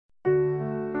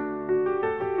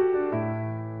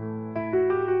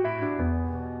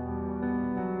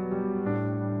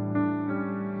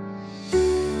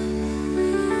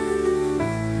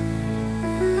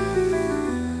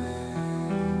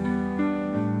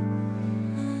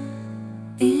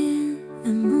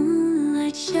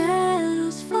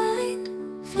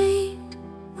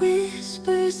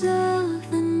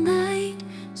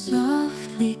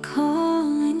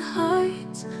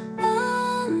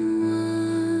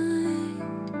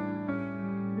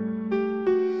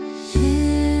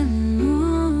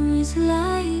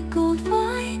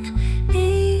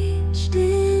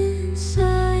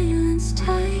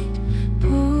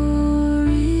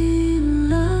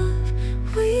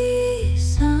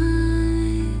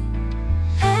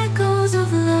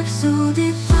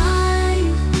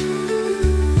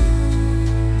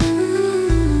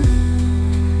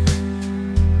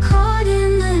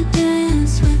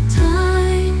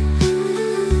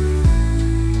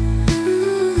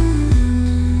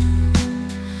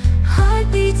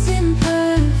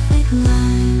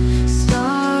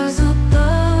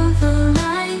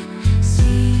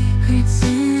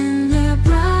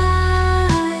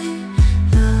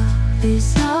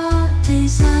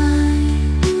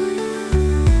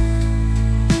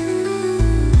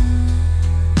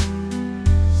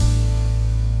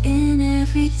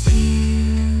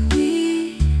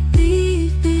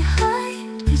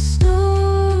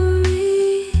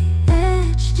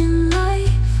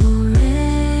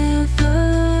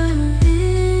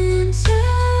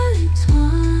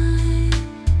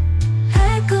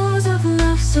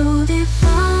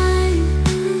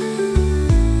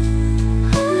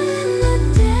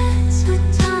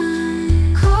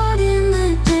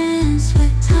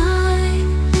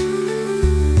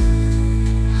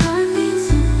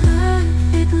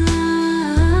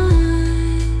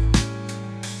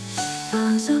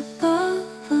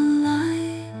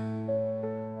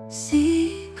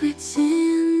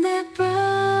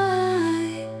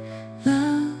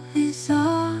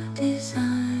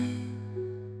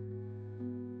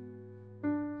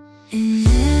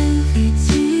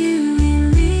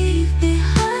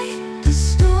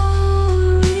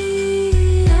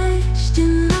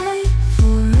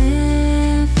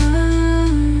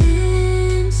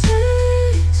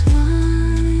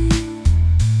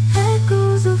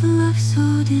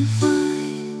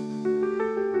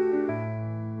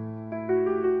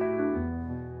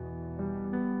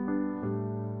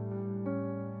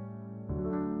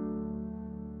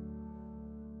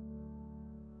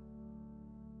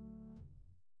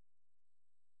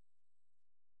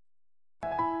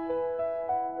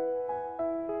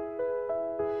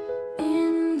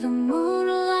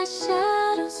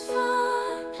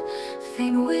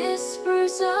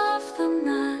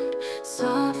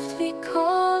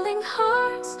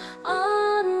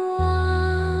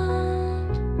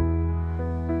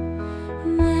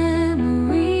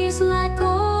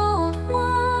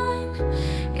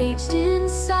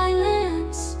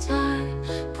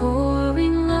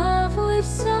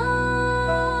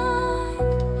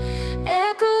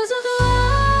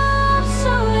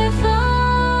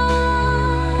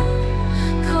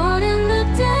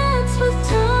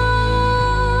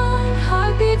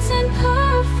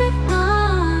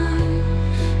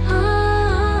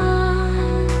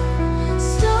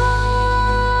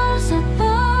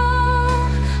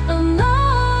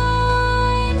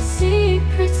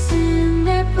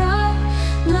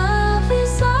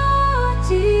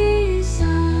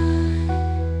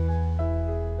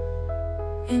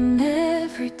In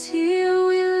every tear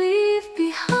we leave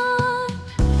behind,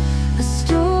 a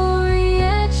story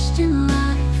etched in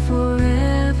light,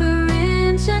 forever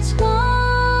intertwined.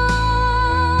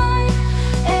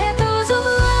 Echoes of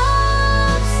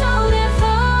love so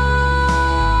divine,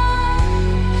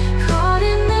 caught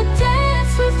in the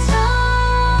dance with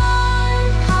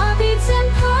time, heartbeats in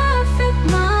perfect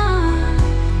mind.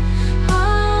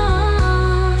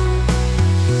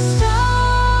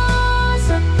 Stars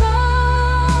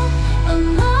above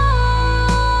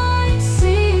align,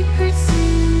 secrets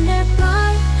in their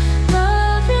light,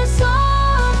 love is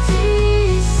all designed.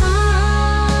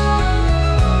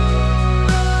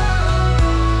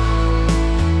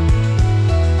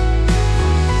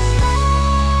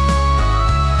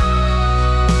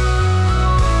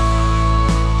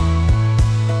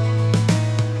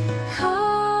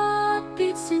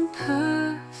 Heartbeats in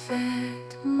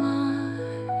perfect mind.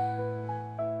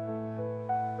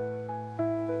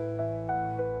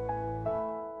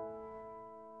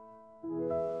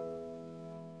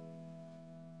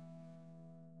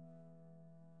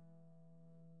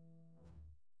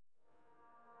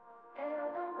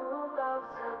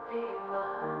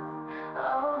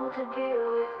 Oh, to deal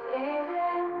with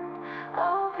leaving,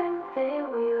 open thing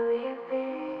we leave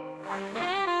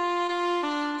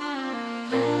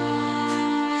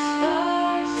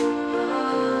stars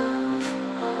above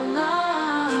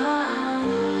align,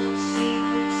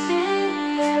 secrets in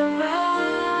their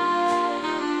right.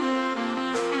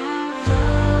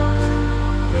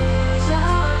 Love is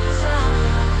our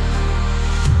design.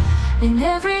 In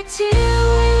every tear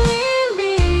we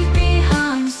leave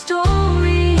behind, a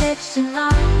story etched in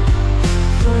light,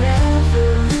 forever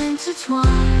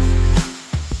intertwined.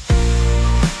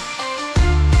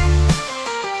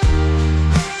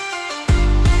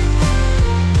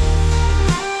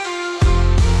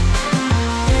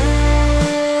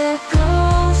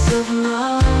 Echoes of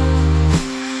love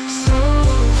so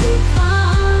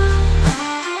divine,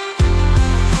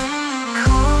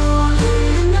 caught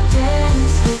in the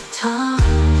dance with time,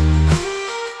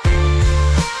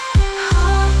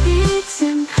 heartbeats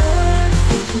in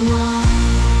perfect line.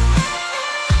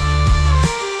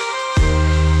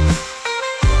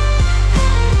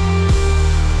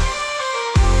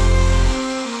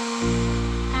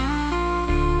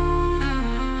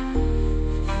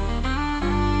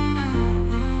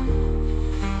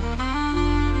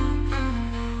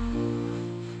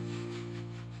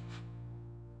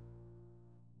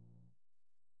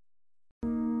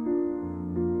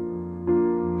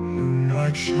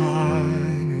 Moonlight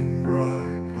shining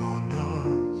bright on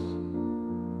us,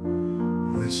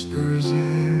 whispers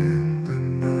in the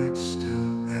night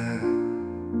still air.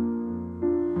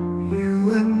 You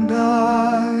and I,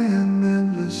 an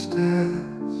endless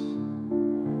dance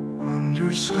under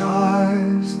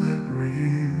skies that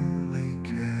really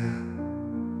care.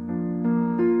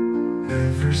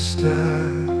 Every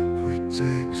step we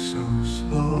take so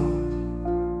slow,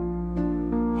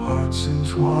 hearts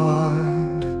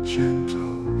entwined, a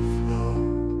gentle flow.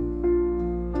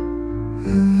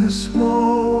 In this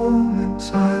moment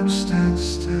time stands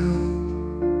still,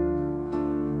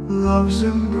 love's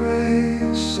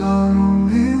embrace our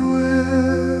only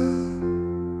will.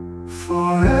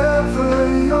 Forever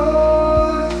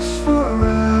yours,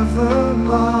 forever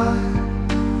mine,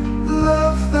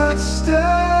 love that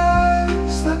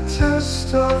stands the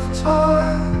test of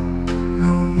time.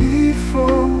 No need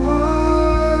for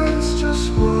words,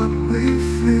 just what we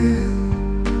feel.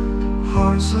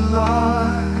 Hearts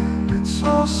aligned, it's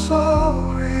all so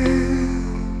real.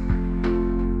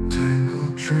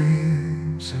 Tangled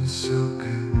dreams and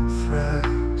silken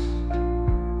threads,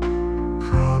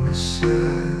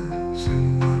 promises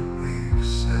in what we've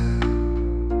said.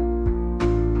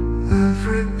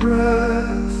 Every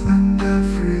breath and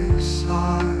every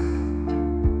sigh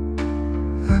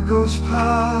that goes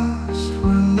past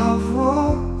where love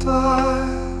won't die.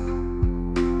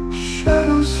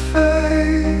 Shadows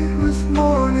fade with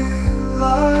morning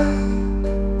light,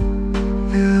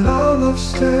 yet our love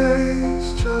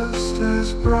stays just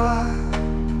as bright.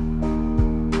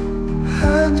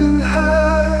 Hand in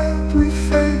hand we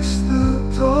face the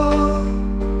dawn,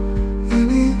 in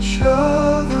each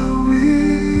other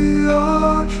we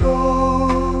are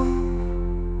drawn.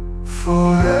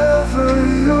 Forever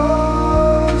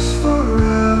yours,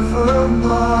 forever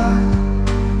mine,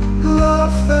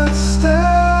 love that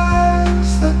stands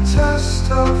the test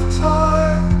of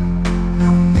time. No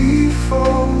need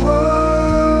for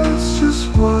words, just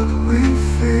what we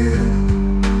feel.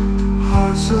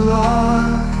 Hearts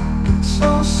aligned, it's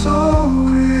all so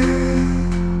real.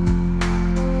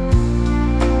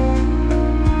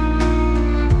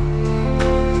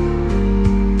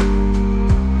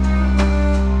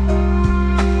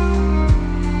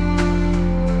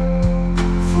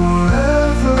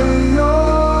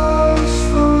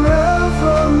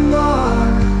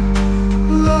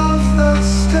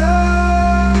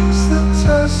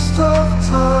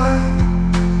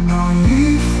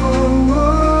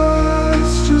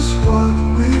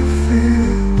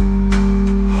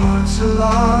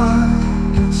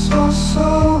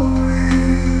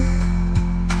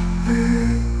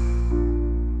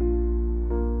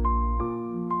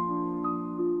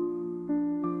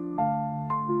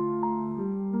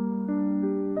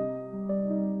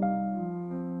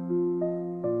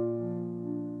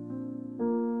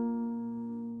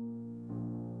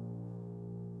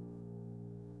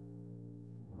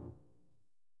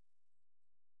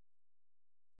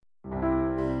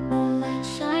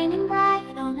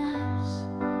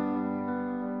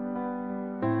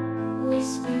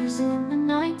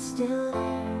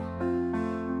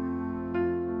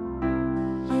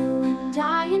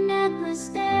 die in endless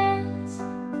dance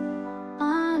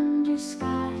under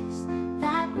skies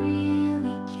that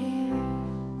really care.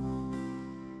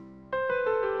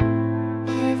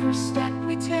 Every step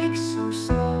we take so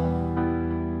slow,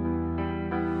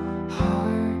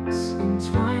 hearts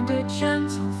entwined, a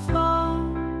gentle flow.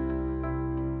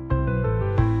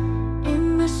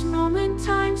 In this moment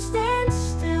time stands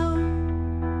still,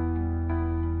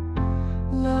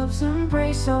 love's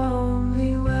embrace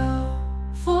only will.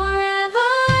 Forever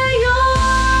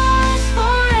yours,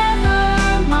 forever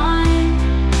mine,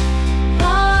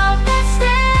 love that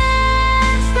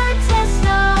stands the test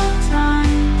of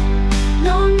time.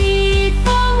 No need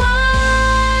for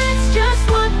words, just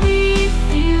what we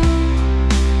feel.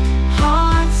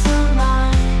 Hearts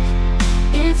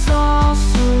aligned, it's all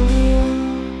so real.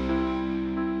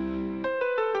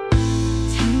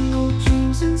 Tangled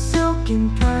dreams and silken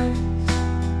threads,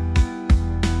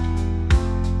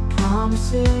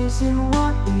 promises in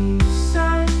what we've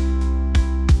said.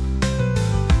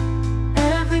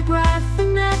 Every breath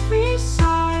and every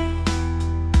sigh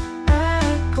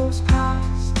echoes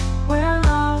past where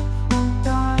love won't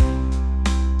die.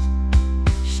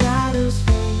 Shadows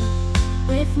fade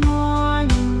with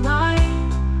morning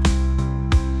light,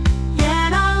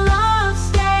 yet our love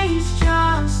stays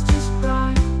just as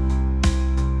bright.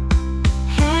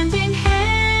 Hand in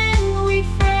hand we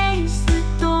face the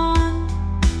dawn,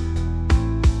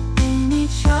 in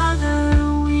each other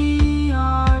we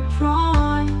are drawn.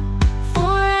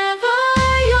 Forever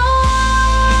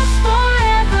yours,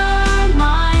 forever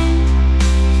mine,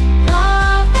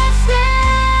 love that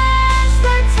stands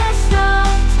the test of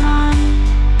time.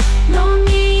 No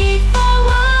need for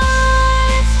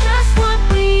words, just what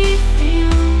we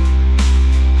feel.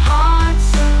 Hearts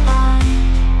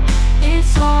aligned,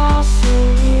 it's all so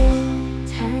real.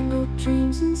 Tangled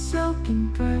dreams and silken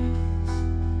threads,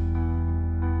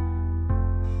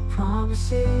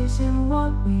 promises in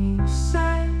what we've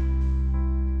said.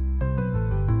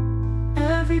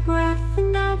 Every breath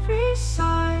and every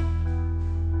sigh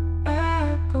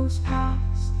echoes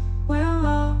past where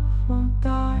love won't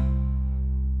die.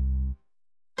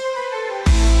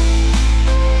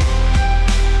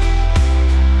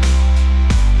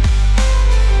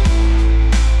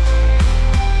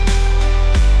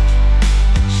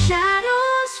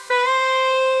 Shadows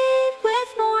fade with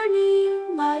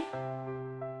morning light,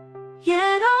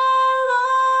 yet our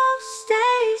love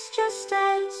stays just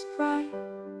as bright.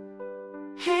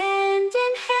 Hand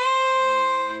in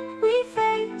hand we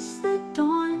face the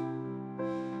dawn,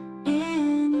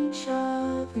 in each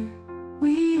other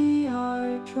we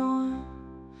are drawn.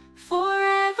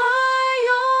 Forever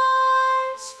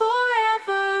yours,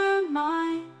 forever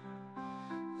mine,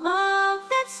 love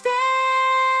that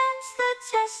stands the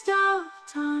test of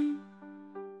time.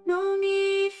 No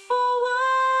need for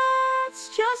words,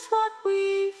 just what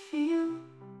we feel.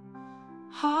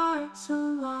 Hearts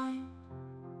aligned,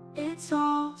 it's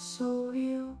all so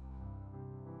real.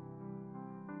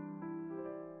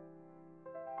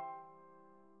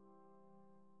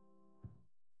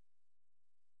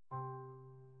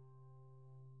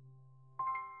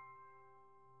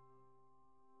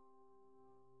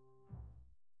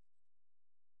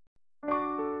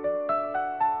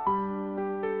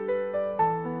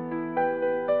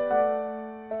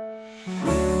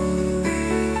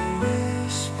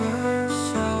 Whisper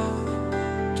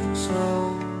soft and slow,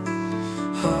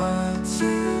 hearts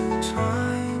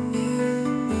entwined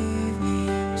in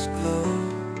evening's glow.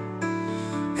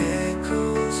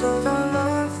 Echoes of our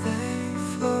love, they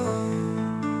flow.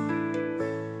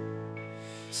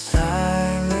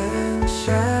 Silent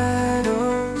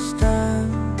shadows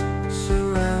dance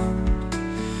around.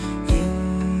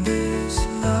 In this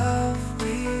love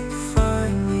we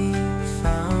finally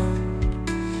found.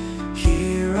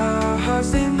 Hear our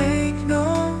hearts, they make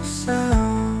no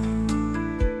sound.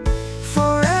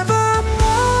 Forevermore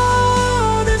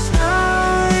this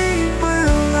night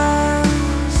will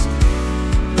last.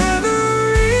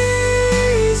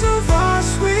 Memories of our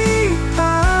sweet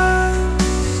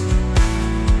past.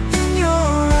 In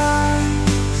your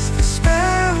eyes the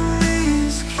spell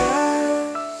is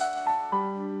cast.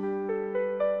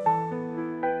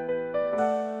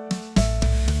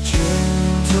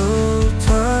 Gentle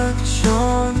touch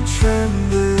on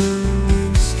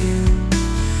trembling skin.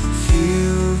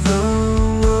 Feel the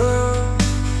world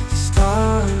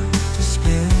start to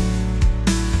spin.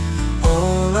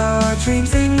 All our dreams,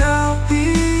 they now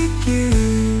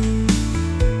begin.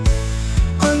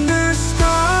 Under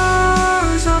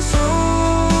stars our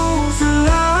souls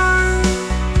align,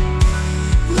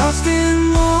 lost in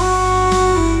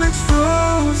moments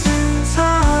frozen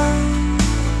time.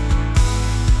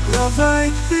 Love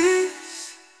like this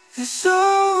is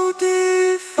so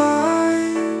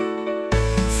divine.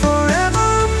 Forevermore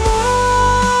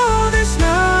this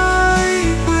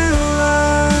night will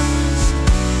last.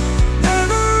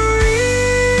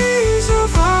 Memories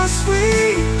of our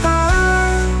sweet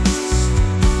past.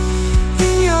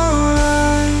 In your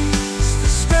eyes the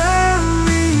spell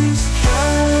is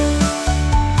cast.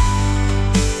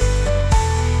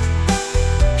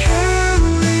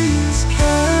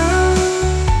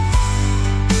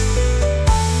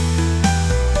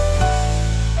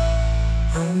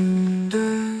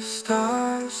 Under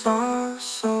stars our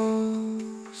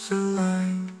souls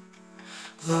align,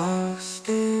 lost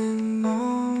in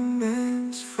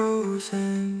moments,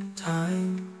 frozen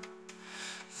time.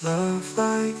 Love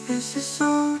like this is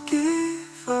so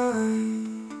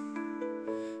divine.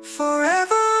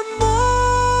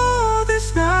 Forevermore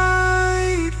this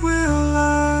night will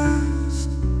last.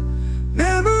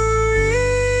 Memories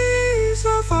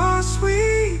of our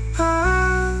sweet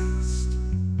past.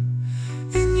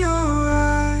 In your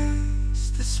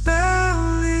eyes the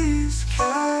spell is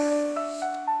cast.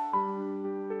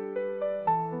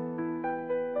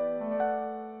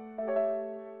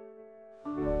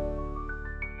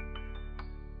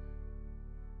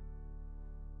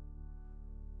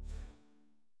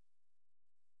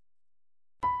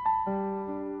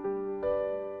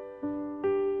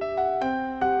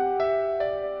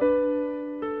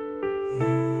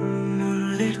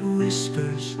 Moonlit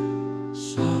whispers,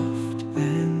 soft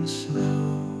and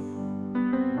slow,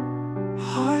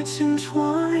 hearts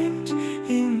entwined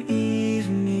in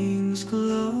evening's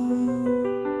glow.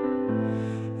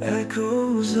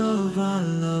 Echoes of our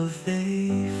love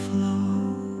they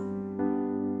flow.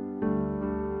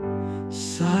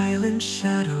 Silent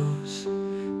shadows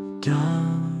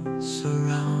dance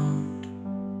around.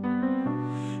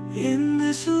 In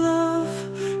this love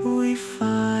we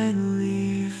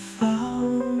finally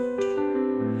found.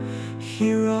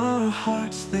 Hear our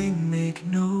hearts, they make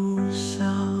no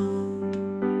sound.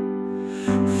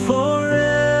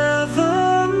 Forevermore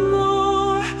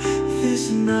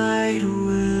this night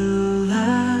will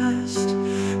last.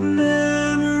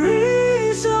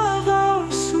 Memories of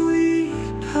our sweet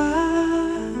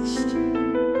past.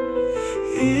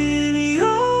 In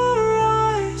your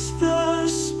eyes the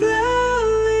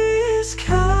spell is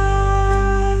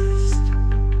cast.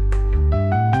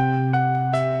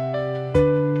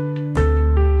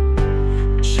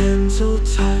 Gentle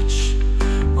touch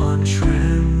on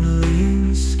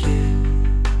trembling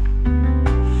skin.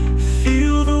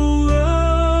 Feel the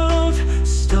world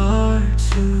start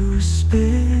to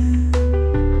spin.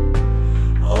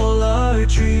 All our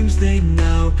dreams they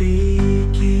now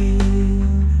begin.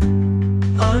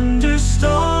 Under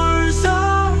stars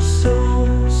our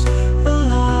souls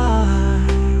alive,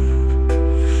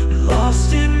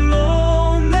 lost in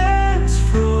moments,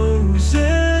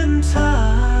 frozen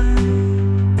time.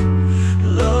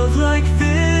 Love like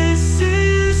this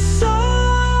is so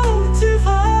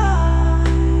divine.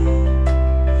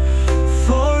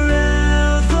 Forevermore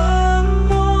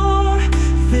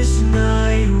this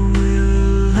night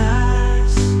will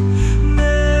last.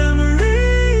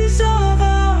 Memories of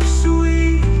our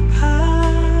sweet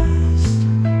past.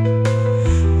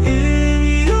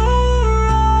 In your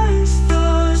eyes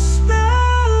the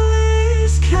spell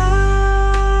is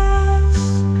cast.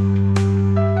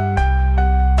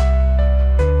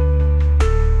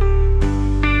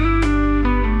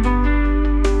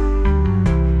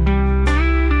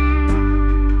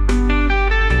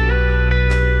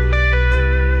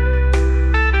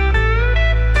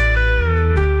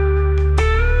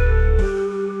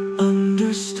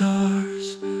 Under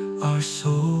stars our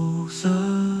souls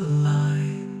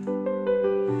align,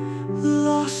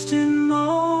 lost in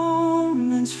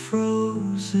moments,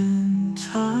 frozen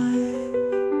time.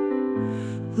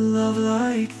 Love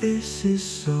like this is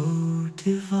so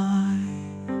divine.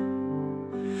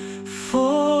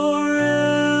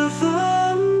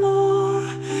 Forevermore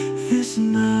this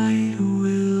night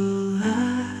will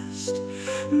last.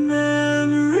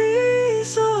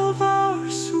 Memories of our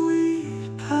sweet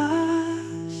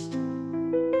past.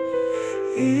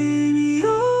 In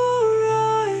your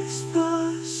eyes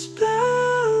the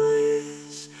spell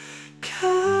is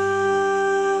cast.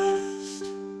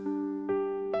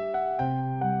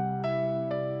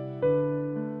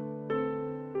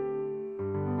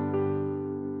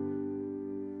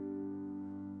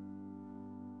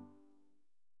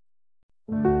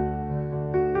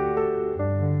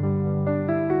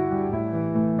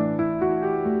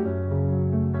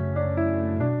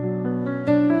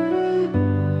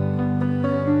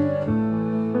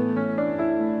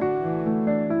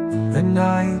 The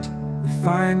night we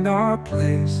find our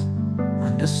place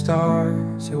Under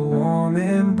stars, your warm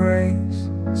embrace,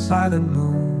 silent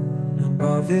moon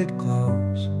above it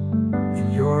glows.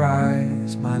 In your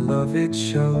eyes, my love it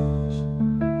shows.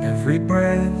 Every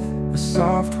breath, a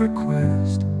soft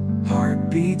request.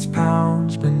 Heartbeats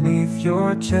pounds beneath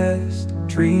your chest.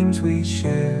 Dreams we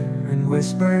share in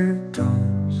whispered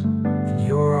tones. In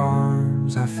your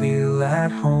arms, I feel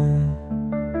at home.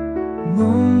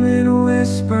 Moonlit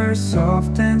whispers,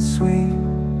 soft and sweet.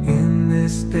 In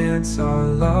this dance, our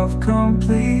love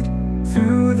complete.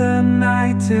 Through the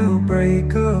night till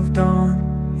break of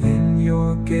dawn. In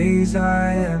your gaze,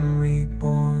 I am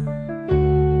reborn.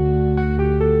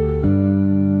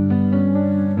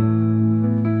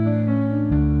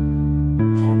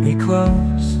 Hold me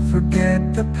close,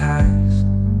 forget the past.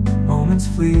 Moments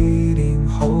fleeting,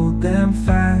 hold them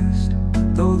fast.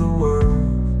 Though the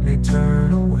world may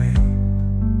turn away,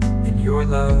 in your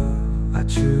love I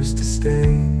choose to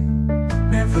stay.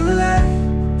 Never let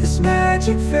this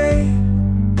magic fade.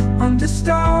 Under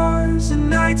stars and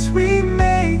nights we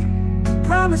made,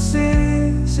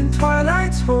 promises and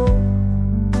twilights hold.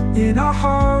 In our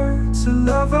hearts a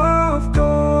love of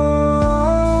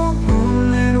gold.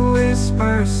 Moonlit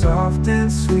whispers, soft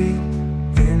and sweet.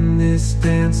 In this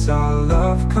dance our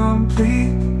love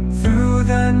complete. Through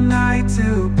the night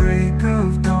till break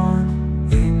of dawn.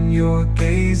 In your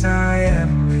gaze I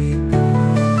am reborn.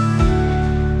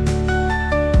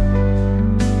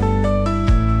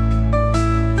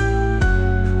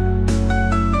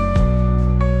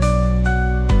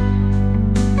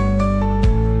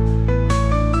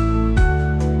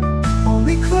 Hold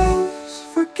me close,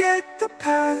 forget the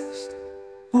past.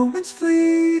 Moments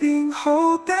fleeting,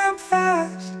 hold them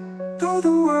fast. Though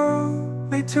the world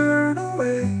may turn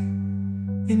away,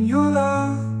 in your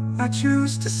love I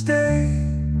choose to stay.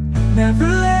 Never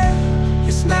let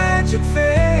this magic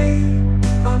fade.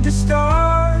 Under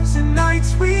stars and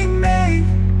nights we made,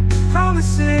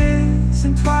 promises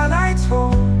and twilights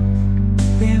hold.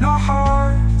 In our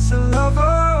hearts a love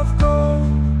of gold.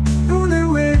 Moonlit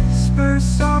whispers,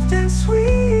 soft and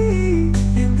sweet.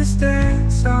 In this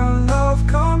dance our love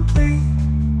complete.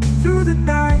 Through the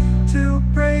night till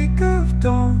break of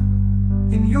dawn.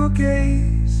 In your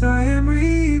gaze I am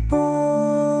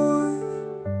reborn.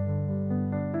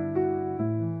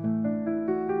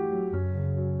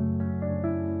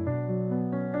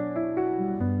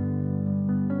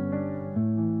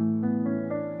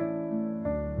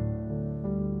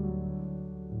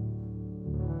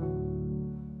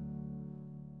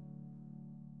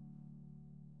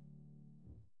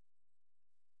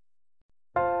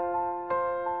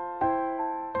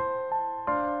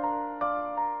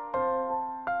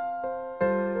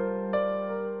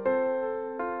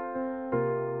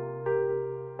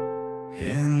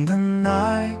 In the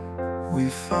night we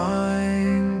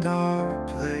find our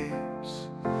place.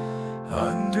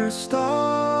 Under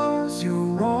stars your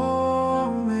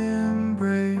warm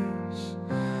embrace.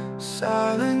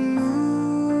 Silent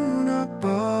moon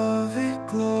above it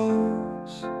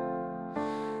glows.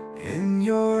 In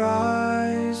your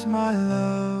eyes my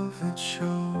love it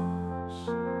shows.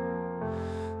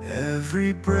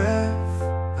 Every breath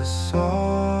a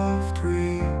soft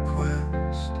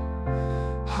request.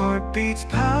 Heartbeats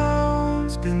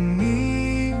pounds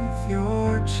beneath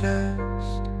your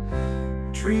chest.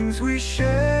 Dreams we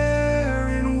share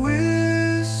in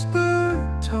whispered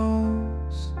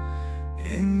tones.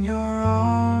 In your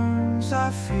arms I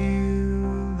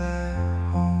feel at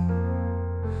home.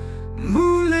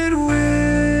 Moonlit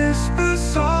whispers,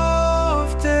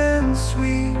 soft and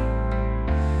sweet.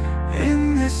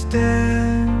 In this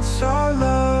dance our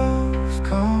love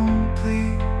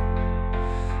complete.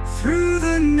 Through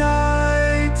the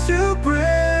night till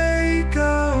break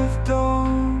of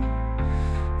dawn.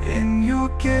 In your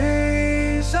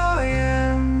gaze I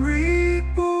am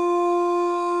reborn.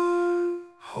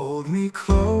 Hold me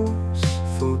close,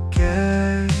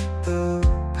 forget the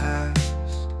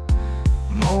past.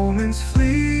 Moments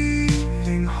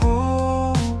fleeting,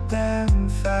 hold them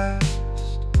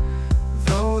fast.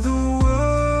 Though the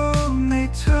world may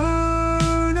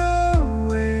turn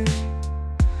away,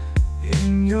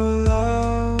 in your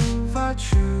love I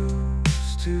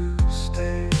choose to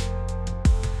stay.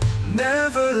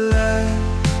 Never let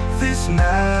this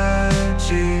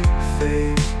magic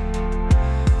fade.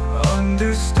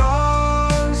 Under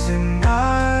stars and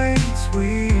nights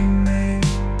we made,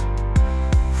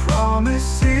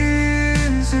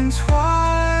 promises and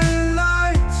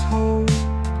twilights hold.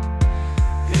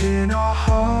 In our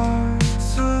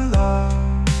hearts a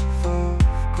love of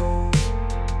gold.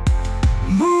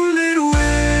 Moonlit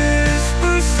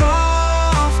whispers,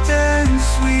 soft and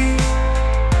sweet.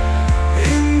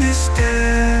 In this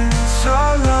dance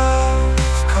our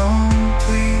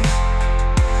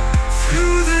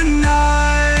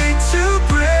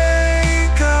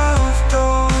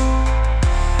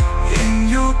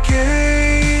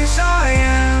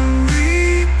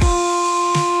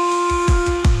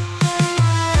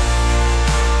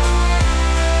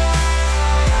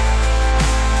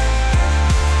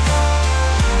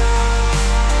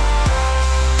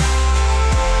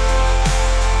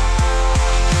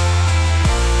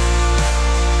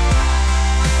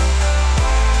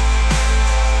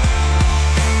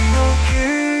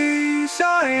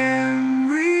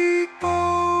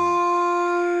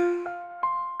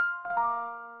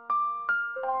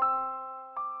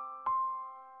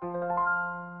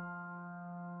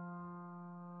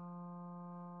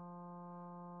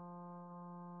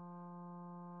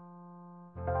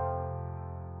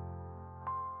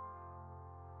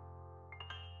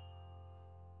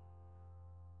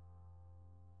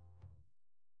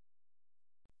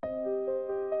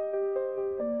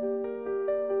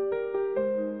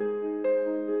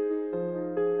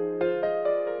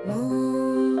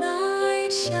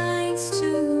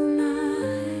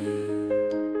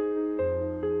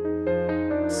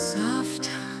Soft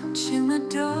touch in the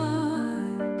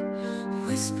dark,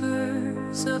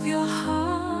 whispers of your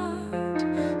heart,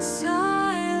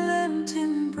 silent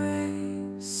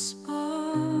embrace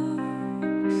sparks.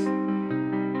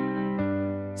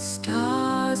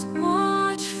 Stars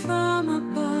watch from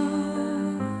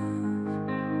above,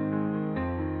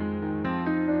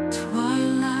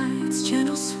 twilight's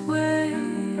gentle sway,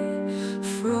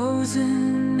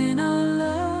 frozen in our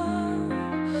love.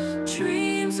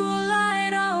 Dreams will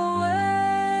light our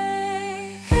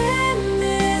way in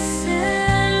this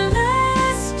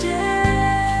endless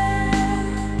dance.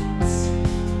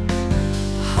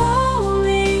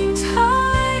 Holding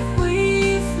tight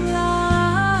we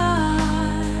fly,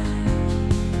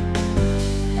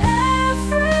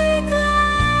 every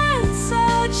glance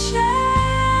a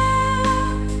chance,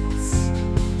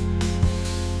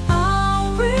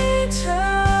 our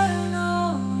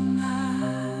eternal night.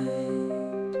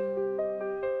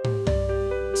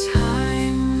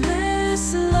 Timeless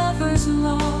lovers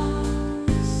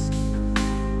lost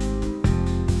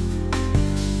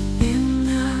in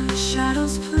the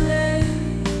shadows play,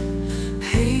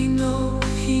 pay no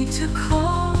heed to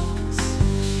calls.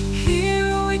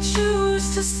 Here we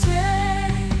choose to stay.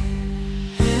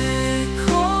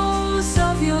 Echoes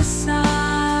of your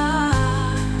sigh,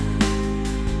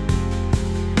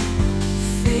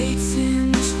 fates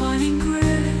entwining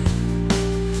grid,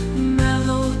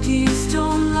 melodies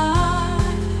don't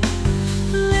lie,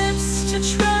 lips to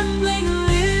trembling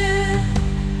lip.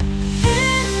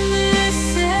 In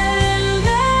this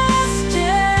endless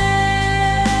dance,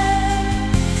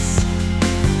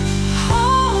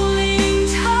 holding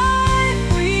tight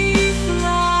we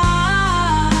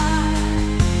fly,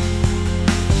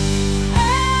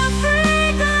 every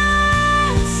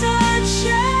glance a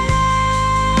chance,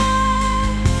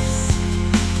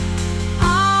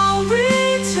 our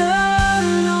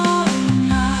eternal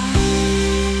night.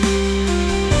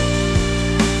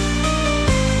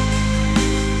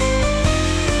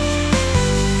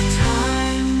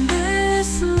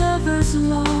 Timeless lovers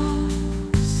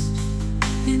lost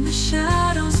in the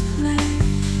shadows play,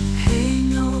 pay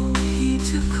no heed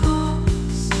to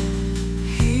calls.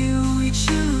 Here we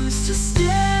choose to stay.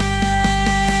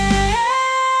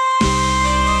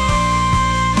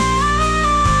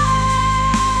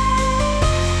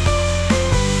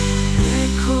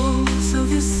 Echoes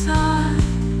of your sigh,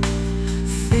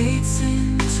 fates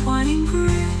entwining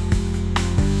grid,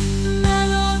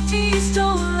 melodies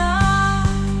don't lie,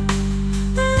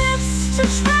 lips to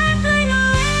trembling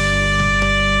lip.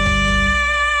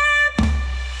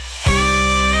 In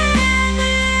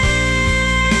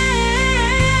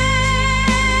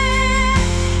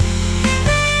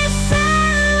this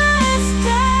endless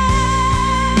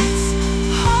dance,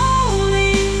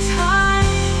 holding tight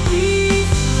we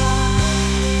fly,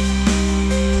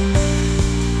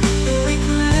 every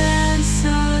glance a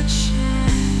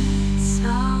chance,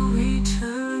 our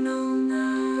eternal night.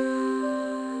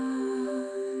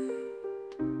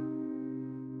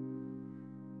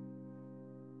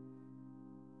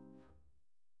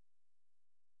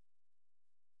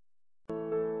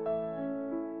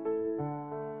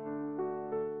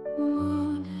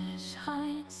 Moon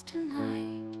shines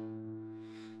tonight,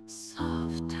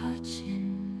 soft touch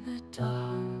in the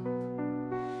dark,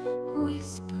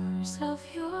 whispers of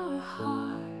your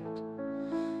heart,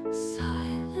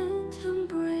 silent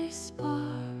embrace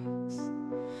sparks.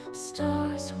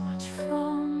 Stars watch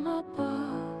from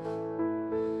above,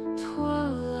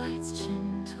 twilight's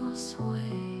gentle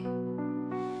sway,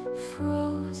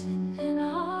 frozen